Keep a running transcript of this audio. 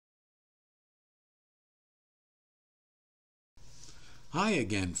Hi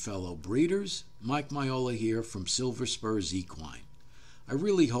again, fellow breeders. Mike Miola here from Silver Spurs Equine. I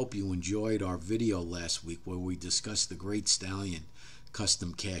really hope you enjoyed our video last week where we discussed the Great Stallion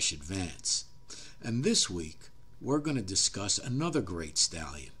Custom Cash Advance. And this week, we're going to discuss another great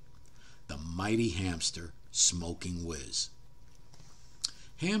stallion, the mighty Hamster Smoking Whiz.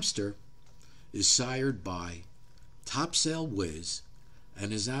 Hamster is sired by Topsail Whiz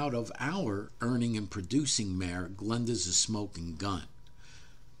and is out of our earning and producing mare, Glenda's a Smoking Gun.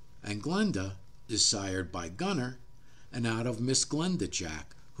 And Glenda is sired by Gunner and out of Miss Glenda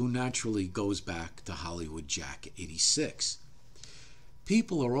Jack, who naturally goes back to Hollywood Jack 86.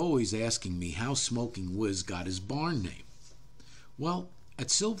 People are always asking me how Smoking Whiz got his barn name. Well, at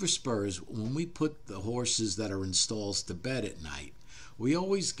Silver Spurs, when we put the horses that are in stalls to bed at night, we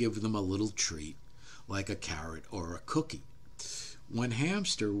always give them a little treat, like a carrot or a cookie. When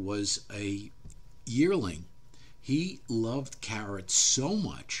Hamster was a yearling, he loved carrots so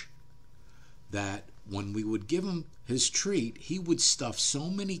much that when we would give him his treat, he would stuff so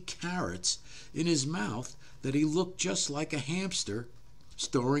many carrots in his mouth that he looked just like a hamster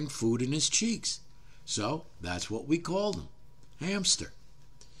storing food in his cheeks. So that's what we called him, Hamster.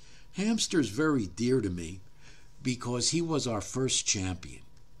 Hamster's very dear to me because he was our first champion.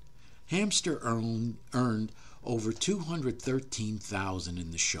 Hamster earned over $213,000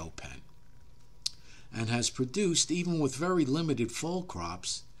 in the show pen and has produced, even with very limited foal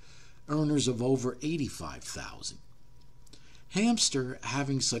crops, earners of over $85,000. Hamster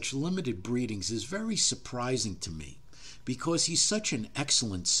having such limited breedings is very surprising to me because he's such an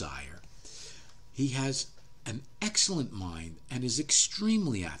excellent sire. He has an excellent mind and is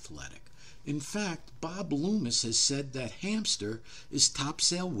extremely athletic. In fact, Bob Loomis has said that Hamster is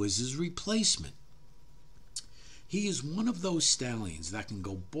Topsail Whiz's replacement. He is one of those stallions that can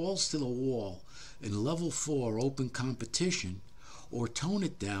go balls to the wall in level 4 open competition or tone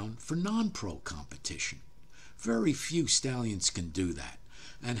it down for non-pro competition. Very few stallions can do that,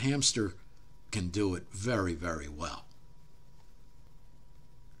 and Hamster can do it very, very well.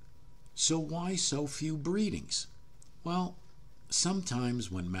 So why so few breedings? Well,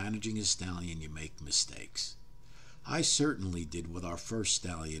 sometimes when managing a stallion you make mistakes. I certainly did with our first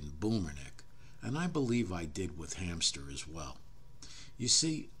stallion, Boomernick, and I believe I did with Hamster as well. You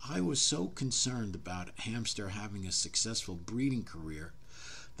see, I was so concerned about Hamster having a successful breeding career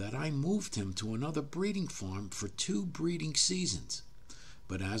that I moved him to another breeding farm for 2 breeding seasons.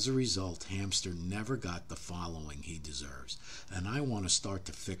 But as a result, Hamster never got the following he deserves, and I want to start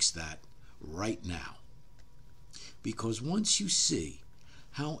to fix that right now. Because once you see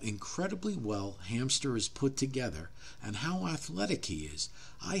how incredibly well Hamster is put together and how athletic he is,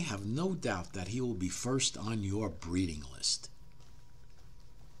 I have no doubt that he will be first on your breeding list.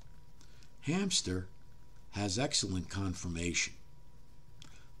 Hamster has excellent conformation.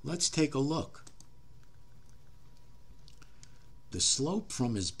 Let's take a look. The slope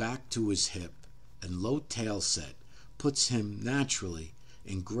from his back to his hip and low tail set puts him naturally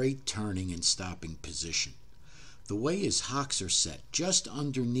in great turning and stopping position. The way his hocks are set just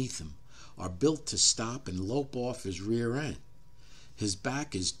underneath him are built to stop and lope off his rear end. His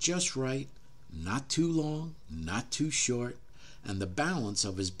back is just right, not too long, not too short, and the balance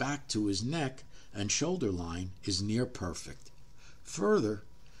of his back to his neck and shoulder line is near perfect. Further,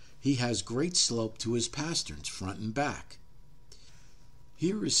 he has great slope to his pasterns, front and back.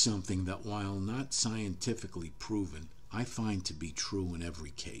 Here is something that, while not scientifically proven, I find to be true in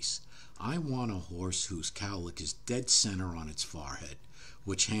every case. I want a horse whose cowlick is dead center on its forehead,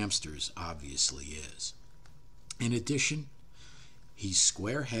 which Hamster's obviously is. In addition, he's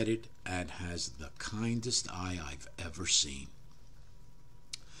square-headed and has the kindest eye I've ever seen.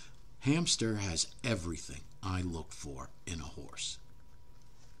 Hamster has everything I look for in a horse.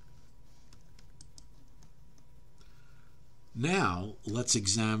 Now, let's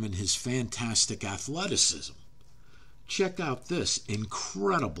examine his fantastic athleticism. Check out this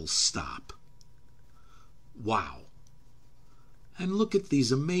incredible stop. Wow. And look at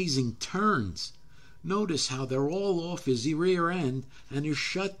these amazing turns. Notice how they're all off his rear end and his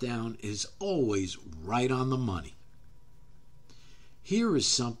shutdown is always right on the money. Here is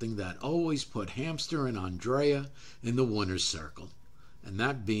something that always put Hamster and Andrea in the winner's circle, and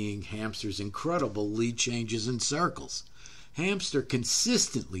that being Hamster's incredible lead changes in circles. Hamster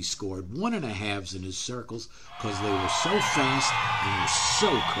consistently scored 1.5s in his circles because they were so fast and were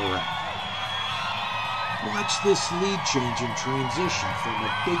so correct. Watch this lead change in transition from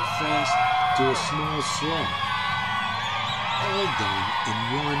a big fast to a small slow. All done in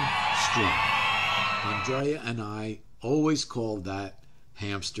one stroke. Andrea and I always called that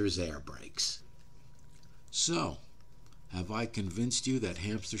Hamster's air brakes. So, Have I convinced you that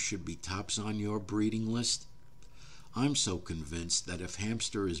Hamster should be tops on your breeding list? I'm so convinced that if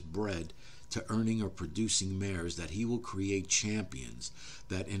Hamster is bred to earning or producing mares, that he will create champions,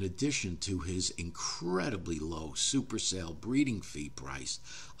 that in addition to his incredibly low super sale breeding fee price,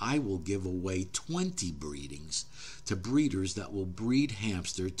 I will give away 20 breedings to breeders that will breed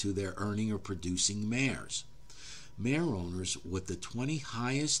Hamster to their earning or producing mares. Mare owners with the 20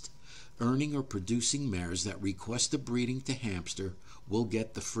 highest earning or producing mares that request a breeding to Hamster will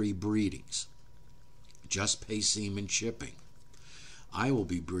get the free breedings. Just pay semen shipping. I will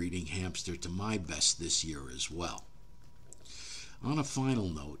be breeding Hamster to my best this year as well. On a final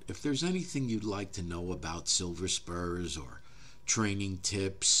note, if there's anything you'd like to know about silver spurs or training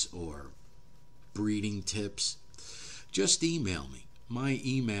tips or breeding tips, just email me. My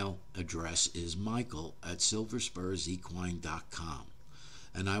email address is michael@silverspursequine.com,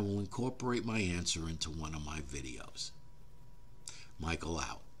 and I will incorporate my answer into one of my videos. Michael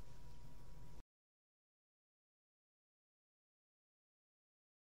out.